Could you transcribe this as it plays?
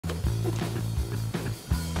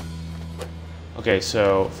Okay,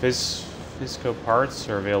 so Fisco parts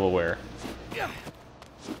are available where? Yep.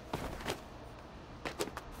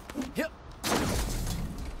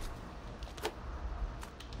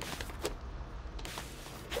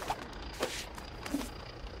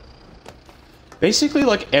 Basically,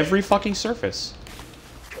 like every fucking surface.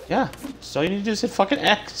 Yeah, so all you need to do is hit fucking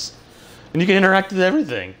X, and you can interact with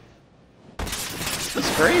everything.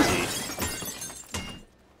 It's crazy.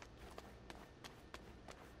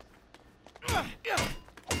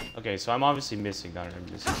 Okay, so I'm obviously missing. I'm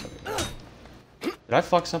missing something. Did I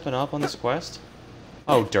fuck something up on this quest?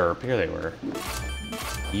 Oh, derp. Here they were.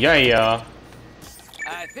 Yeah.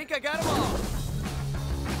 I think I got them all.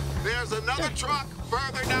 There's another truck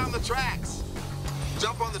further down the tracks.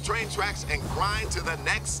 Jump on the train tracks and grind to the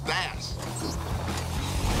next stash.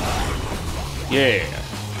 Yeah.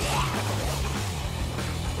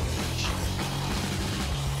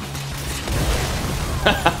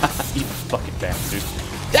 You fucking bastard.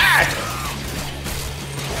 Ah!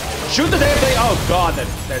 Shoot the damn thing! Oh god, that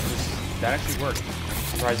actually worked. I'm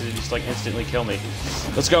surprised it didn't just like instantly kill me.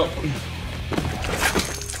 Let's go.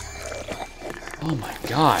 Oh my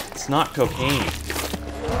god, it's not cocaine.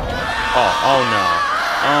 Oh no.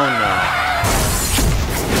 Oh no.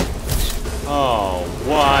 Oh,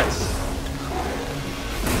 what?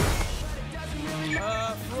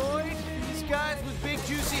 Floyd, these guys with big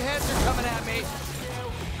juicy heads are coming at me.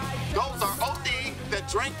 Those are OD that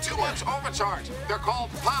drank too much overcharge. They're called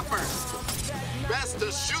poppers. Best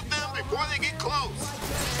to shoot them before they get close.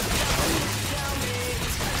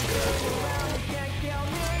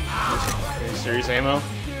 Any serious ammo?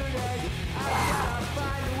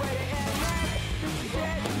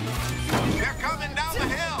 They're coming down the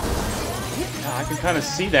hill. Yeah, I can kind of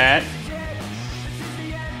see that.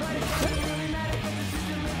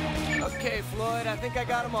 Okay, Floyd, I think I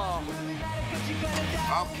got them all.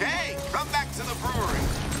 Okay, come back to the brewery.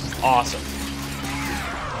 Awesome.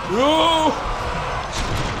 Whoa!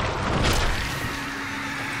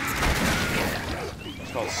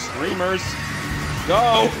 It's called Screamers.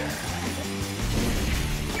 Go!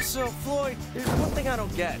 So, Floyd, there's one thing I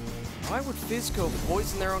don't get. Why would Fisco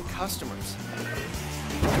poison their own customers?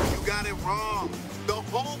 You got it wrong. The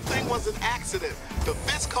whole thing was an accident. The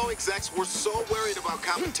Fisco execs were so worried about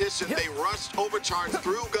competition, they rushed overcharge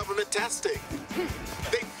through government testing.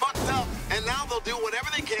 They fucked up, and now they'll do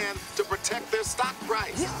whatever they can to protect their stock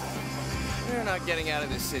price. We're not getting out of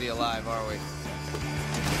this city alive, are we?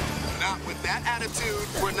 Not with that attitude,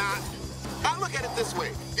 we're not. I look at it this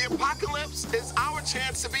way. The apocalypse is our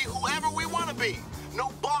chance to be whoever we want to be.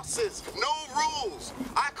 No bosses, no rules.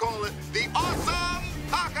 I call it the awesome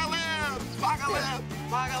apocalypse. Apocalypse.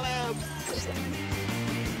 Apocalypse.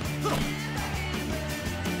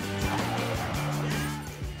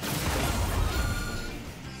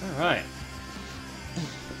 All right.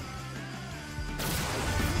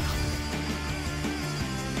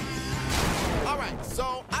 All right,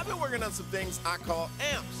 so I've been working on some things I call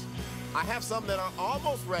amps. I have some that are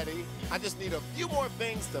almost ready. I just need a few more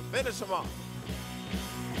things to finish them off.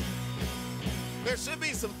 There should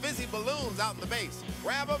be some fizzy balloons out in the base.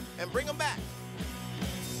 Grab them and bring them back.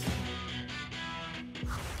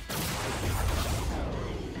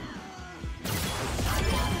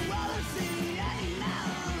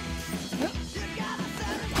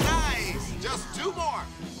 Nice. Just two more.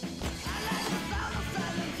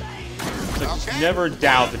 Like, just never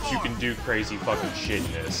doubt that you can do crazy fucking shit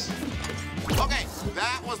in this. Okay,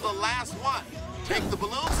 that was the last one. Take the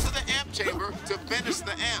balloons to the amp chamber to finish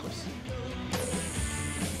the amps.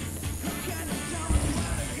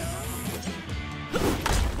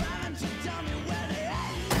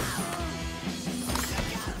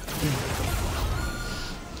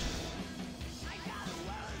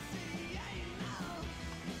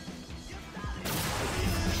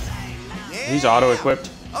 He's auto-equipped.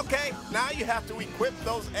 Okay, now you have to equip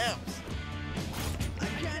those amps.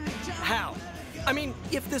 How? I mean,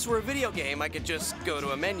 if this were a video game, I could just go to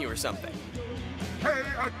a menu or something. Pay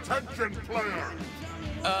attention, player!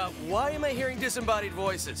 Why am I hearing disembodied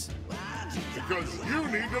voices? Because you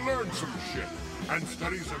need to learn some shit. And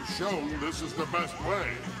studies have shown this is the best way.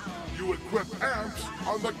 You equip amps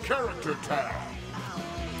on the character tab.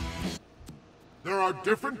 There are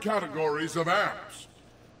different categories of amps.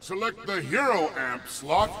 Select the hero amp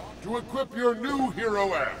slot to equip your new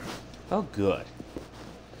hero amp. Oh, good.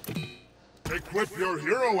 Equip your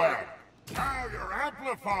hero amp. Now you're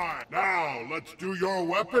amplified. Now let's do your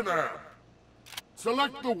weapon amp.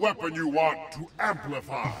 Select the weapon you want to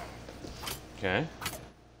amplify. Okay.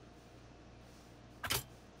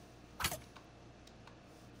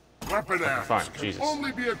 Weapon amps fine, can Jesus.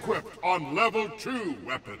 only be equipped on level 2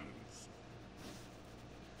 weapons.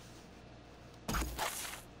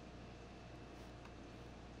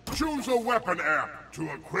 Choose a weapon amp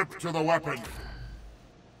to equip to the weapon.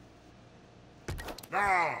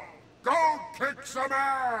 Now, go kick some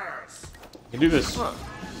ass! You can do this. Huh.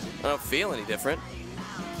 I don't feel any different.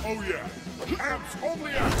 Oh yeah, amps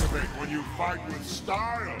only activate when you fight with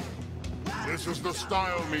style. This is the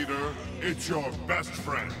style meter. It's your best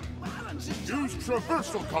friend. Use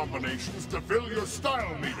traversal combinations to fill your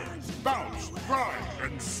style meter. Bounce, grind,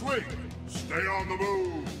 and swing. Stay on the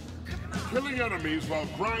move. Killing enemies while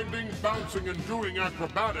grinding, bouncing, and doing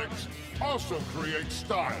acrobatics also creates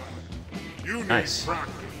style. You need Nice.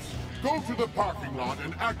 practice. Go to the parking lot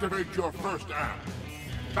and activate your first amp.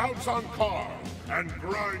 Bounce on cars and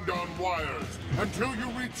grind on wires until you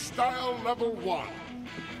reach style level 1.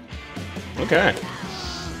 Okay.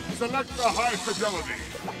 Select the high fidelity.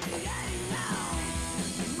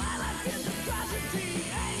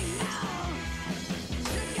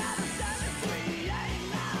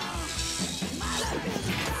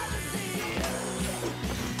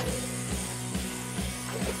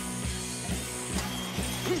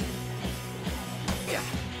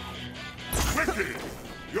 Wicked!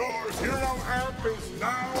 Your hero amp is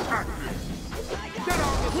now active. Get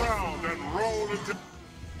on the ground and roll into...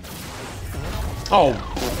 Oh.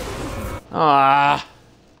 Ah.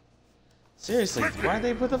 Seriously, why'd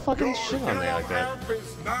they put the fucking shit on there like that? Your hero amp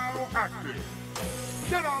is now active.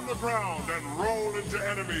 Get on the ground and roll into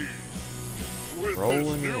enemies. With Roll this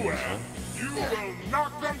into new enemies, amp, you will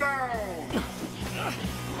knock them down.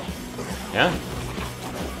 Yeah?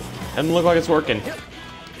 Doesn't look like it's working.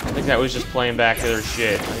 I think that was just playing back their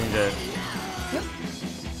shit. I need to...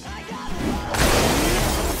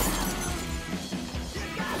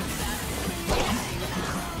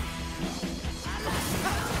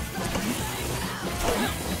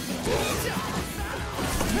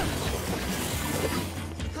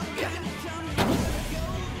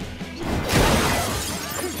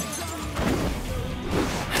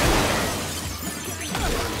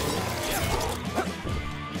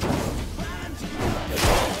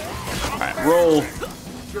 Roll.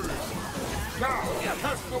 Now,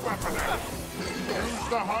 test the weapon amp. Use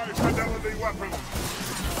the high fidelity weapon.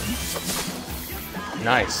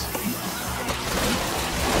 Nice.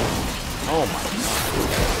 Oh my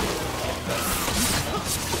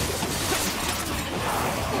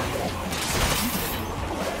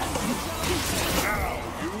Now,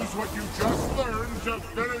 use what you just learned to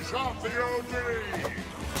finish off the OG.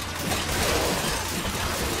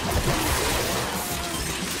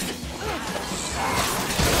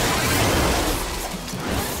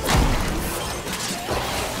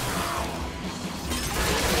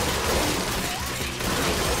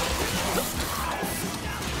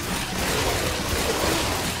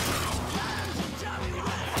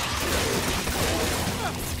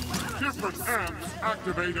 Different amps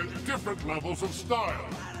activate at different levels of style.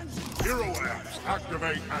 Hero amps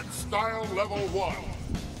activate at style level 1.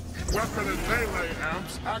 Weapon and melee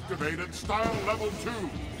amps activate at style level 2.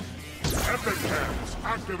 Epic amps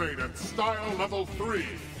activate at style level 3.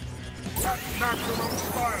 At maximum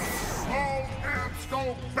style, all amps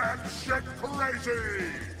go batshit crazy!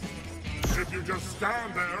 If you just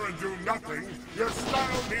stand there and do nothing, your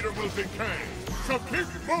style meter will decay. So keep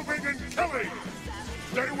moving and killing!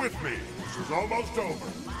 Stay with me. This is almost over.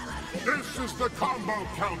 This is the combo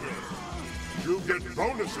counter. You get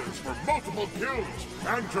bonuses for multiple kills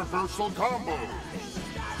and traversal combos.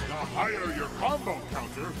 The higher your combo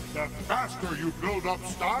counter, the faster you build up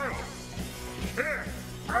style. Kick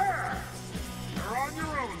ass! You're on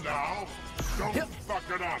your own now. Don't fuck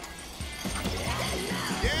it up.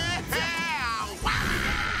 Yeah!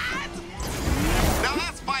 What? Now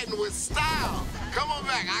that's fighting with style. Come on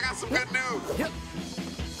back. I got some good news.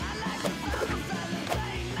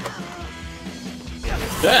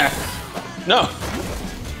 Yeah. No.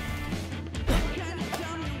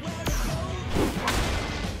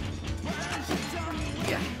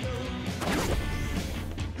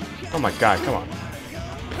 Oh my god, come on.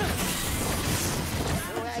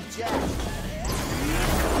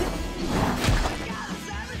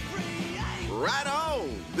 Right on!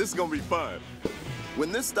 This is gonna be fun.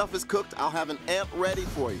 When this stuff is cooked, I'll have an amp ready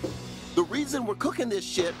for you. The reason we're cooking this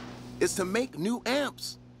shit is to make new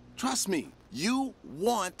amps. Trust me, you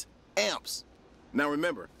want amps. Now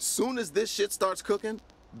remember, soon as this shit starts cooking,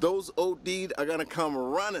 those OD'd are gonna come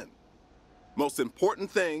running. Most important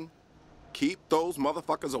thing, keep those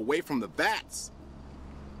motherfuckers away from the vats.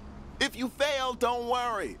 If you fail, don't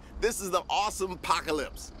worry. This is the awesome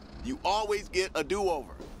apocalypse. You always get a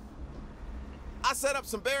do-over. I set up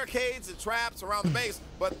some barricades and traps around the base,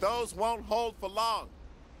 but those won't hold for long.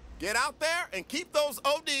 Get out there and keep those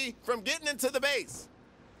OD from getting into the base.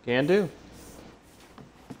 Can do.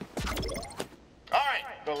 All right,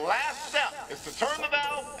 the last step is to turn the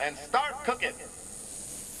valve and start cooking.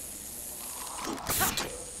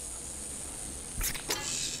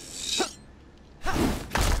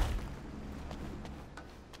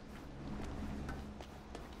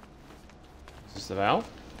 Is this the valve?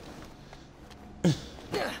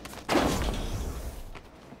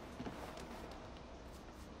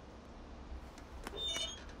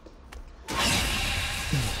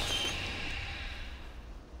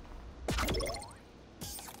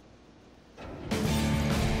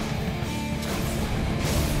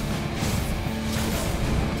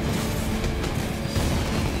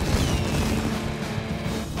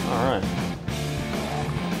 Alright.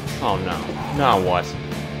 Oh no. Now what?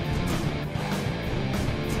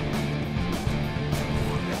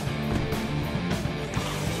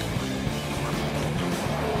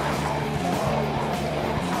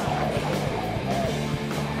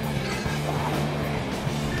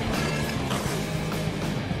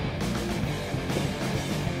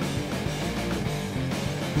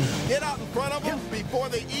 Get out in front of them before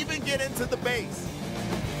they even get into the base.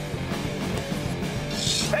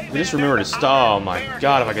 I just remember to stop. Oh my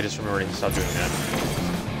god, if I could just remember to stop doing that.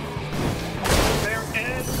 They're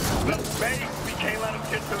in the base. We can't let them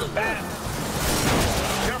get to the back.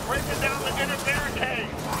 They're breaking down the inner barricade.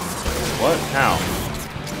 What? How?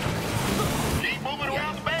 Keep moving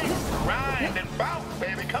around the base. Grind and bounce,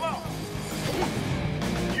 baby. Come on.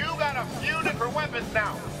 You got a few different weapons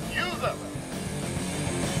now. Use them.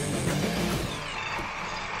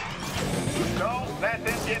 Don't let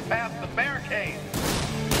them get past the barricade.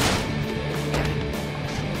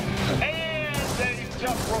 And they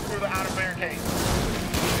just broke through the outer barricade.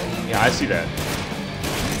 Yeah, I see that.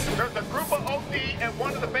 There's a group of OD at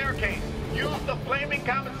one of the barricades. Use the flaming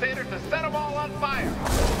compensator to set them all on fire.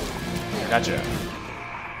 Gotcha.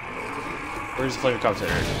 Where's the flavor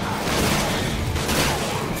compensator?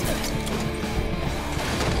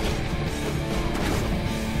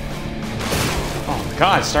 Oh my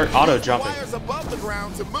god, start auto jumping. Wires above the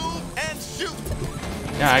ground to move and shoot.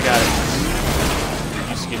 Yeah, I got it.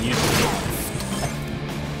 Just get used to it.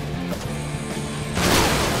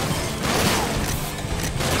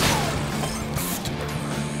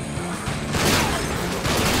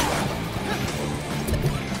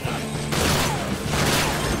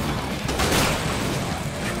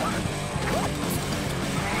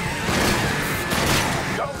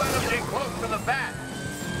 Don't let them get close to the back.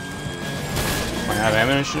 I have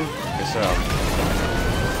ammunition? Guess so.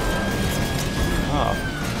 Oh.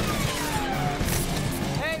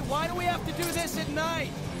 Hey, why do we have to do this at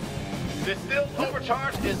night? Distilled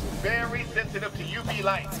overcharge is very sensitive to UV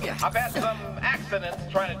light. I've had some accidents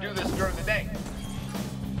trying to do this during the day.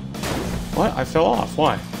 What? I fell off.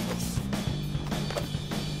 Why?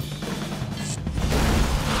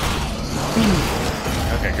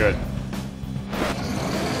 Okay, good.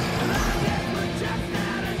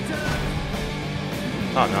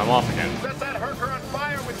 Oh, no, I'm off again. Set that Herker on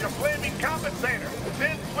fire with your flaming compensator.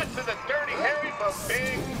 Then switch to the Dirty Harry for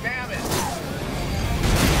big damage.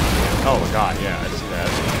 Oh my god, yeah, I see that.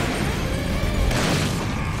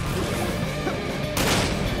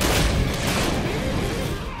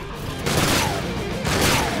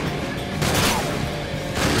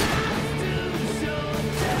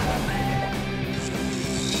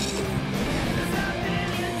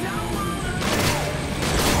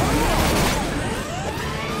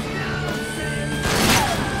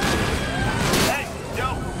 Hey, yo,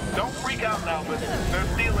 don't freak out now, but they're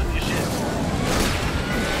stealing your shit.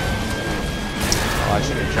 Oh, I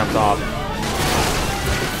should have jumped off.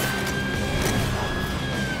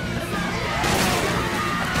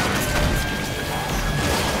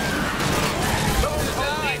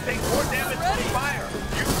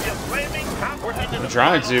 I'm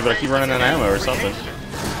trying to, but I keep running out of ammo or something.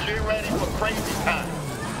 Get ready for crazy time.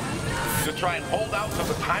 Just try and hold out till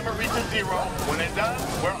the timer reaches 0. When it does,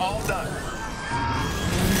 we're all done.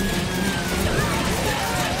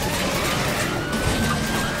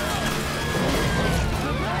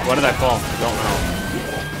 Why did I fall? Don't know.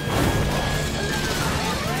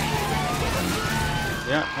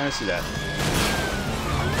 Yeah, I see that.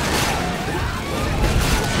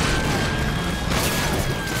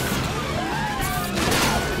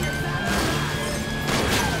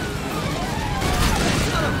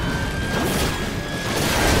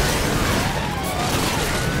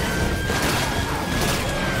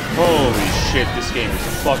 Holy shit, this game is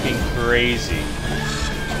fucking crazy.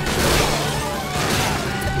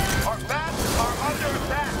 Our bats are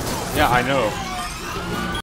Yeah, I know.